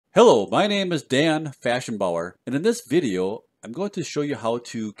Hello, my name is Dan Faschingbauer, and in this video, I'm going to show you how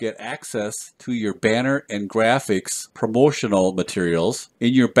to get access to your banner and graphics promotional materials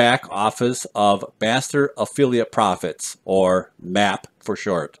in your back office of Master Affiliate Profits, or MAP for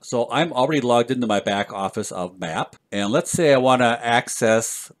short. So I'm already logged into my back office of MAP, and let's say I want to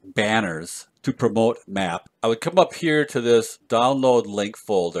access banners to promote MAP. I would come up here to this download link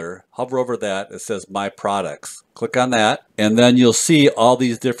folder, hover over that, it says My Products. Click on that, and then you'll see all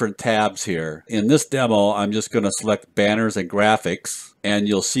these different tabs here. In this demo, I'm just going to select banners and graphics, and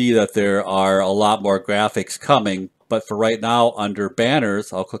you'll see that there are a lot more graphics coming. But for right now, under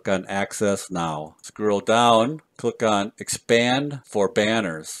banners, I'll click on Access Now. Scroll down, click on Expand for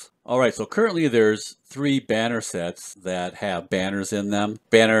Banners. All right, so currently there's 3 banner sets that have banners in them.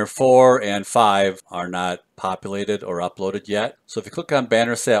 Banner 4 and 5 are not populated or uploaded yet. So if you click on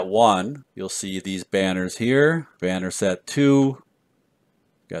banner set 1, you'll see these banners here. Banner set 2,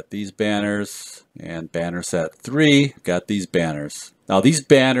 got these banners, and banner set 3, got these banners. Now these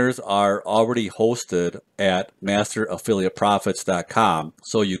banners are already hosted at masteraffiliateprofits.com,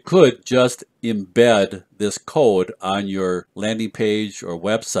 so you could just embed this code on your landing page or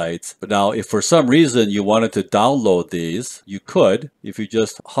websites. But now if for some reason you wanted to download these, you could. If you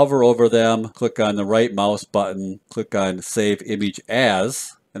just hover over them, click on the right mouse button, click on Save Image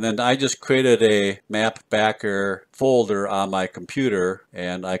As, and then I just created a map backer folder on my computer,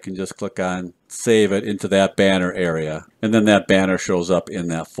 and I can just click on save it into that banner area. And then that banner shows up in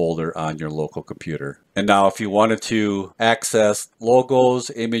that folder on your local computer. And now if you wanted to access logos,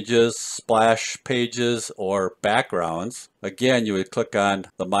 images, splash pages, or backgrounds, again, you would click on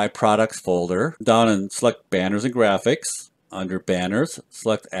the My Products folder, down and select Banners and Graphics. Under Banners,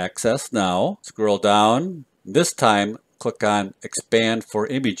 select Access Now. Scroll down. This time, click on Expand for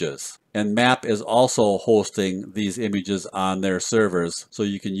Images. And MAP is also hosting these images on their servers, so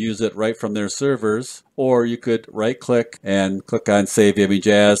you can use it right from their servers, or you could right click and click on Save Image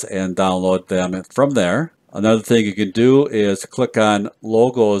As and download them from there. Another thing you can do is click on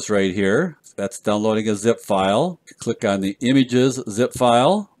Logos right here. That's downloading a zip file. Click on the Images zip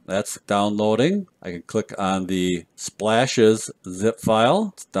file. That's downloading. I can click on the Splashes zip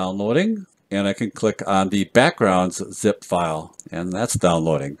file. It's downloading. And I can click on the Backgrounds zip file, and that's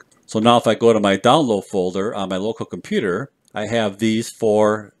downloading. So now if I go to my download folder on my local computer, I have these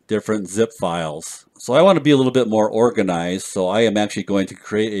 4 different zip files. So I want to be a little bit more organized, so I am actually going to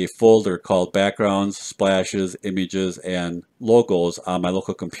create a folder called Backgrounds, Splashes, Images, and Logos on my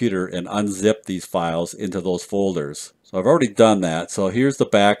local computer and unzip these files into those folders. So I've already done that. So here's the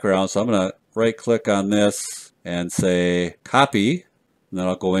background. So I'm going to right click on this and say Copy. And then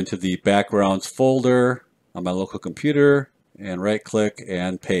I'll go into the Backgrounds folder on my local computer and right click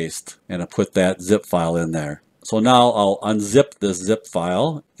and paste, and I'll put that zip file in there. So now I'll unzip this zip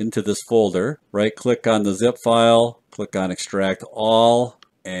file into this folder, right click on the zip file, click on Extract All,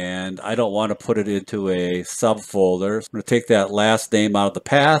 and I don't want to put it into a subfolder. So I'm going to take that last name out of the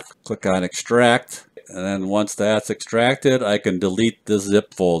path, click on Extract, and then once that's extracted, I can delete this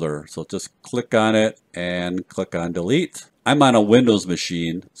zip folder. So just click on it and click on Delete. I'm on a Windows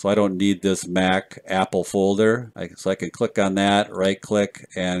machine, so I don't need this Mac Apple folder. So I can click on that, right click,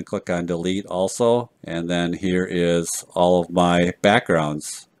 and click on Delete also. And then here is all of my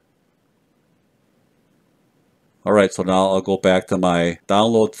backgrounds. All right, so now I'll go back to my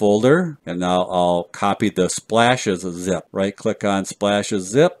download folder, and now I'll copy the Splashes zip. Right click on Splashes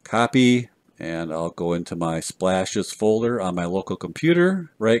zip, copy, and I'll go into my Splashes folder on my local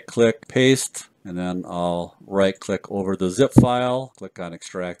computer, right click, paste, and then I'll right click over the zip file, click on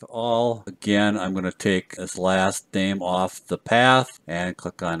Extract All. Again, I'm going to take this last name off the path and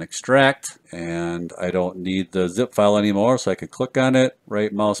click on Extract, and I don't need the zip file anymore, so I can click on it,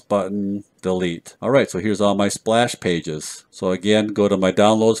 right mouse button, delete. All right, so here's all my splash pages. So again, go to my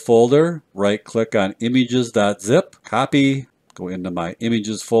Downloads folder, right click on images.zip, copy, go into my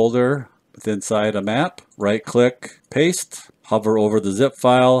Images folder inside a map, right click, paste, hover over the zip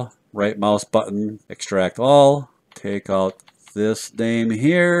file, right mouse button, Extract All, take out this name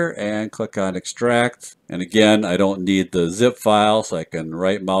here and click on Extract. And again, I don't need the zip file, so I can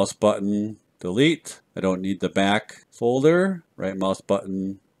right mouse button, delete. I don't need the Mac folder, right mouse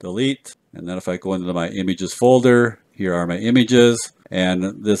button, delete. And then if I go into my Images folder, here are my images,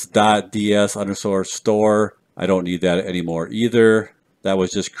 and this .ds_store, I don't need that anymore either. That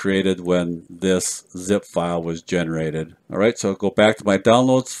was just created when this zip file was generated. All right, so go back to my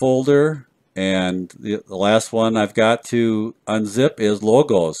Downloads folder, and the last one I've got to unzip is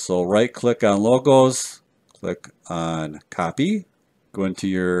Logos. So right click on Logos, click on Copy, go into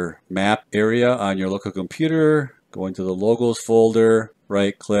your map area on your local computer, go into the logos folder,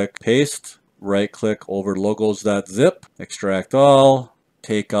 right click, paste, right click over logos.zip, extract all,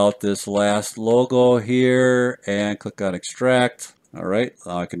 take out this last logo here and click on extract. All right,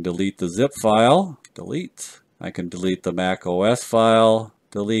 now I can delete the zip file, delete. I can delete the Mac OS file,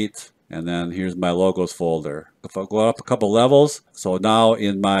 delete. And then here's my logos folder. If I go up a couple levels, so now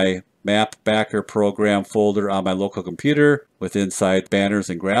in my Map Backer program folder on my local computer, with inside banners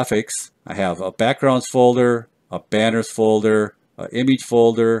and graphics, I have a backgrounds folder, a banners folder, an image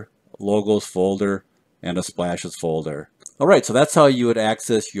folder, logos folder, and a splashes folder. All right, so that's how you would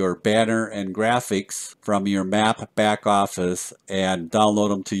access your banner and graphics from your Map back office and download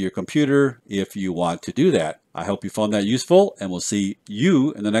them to your computer if you want to do that. I hope you found that useful, and we'll see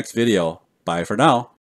you in the next video. Bye for now.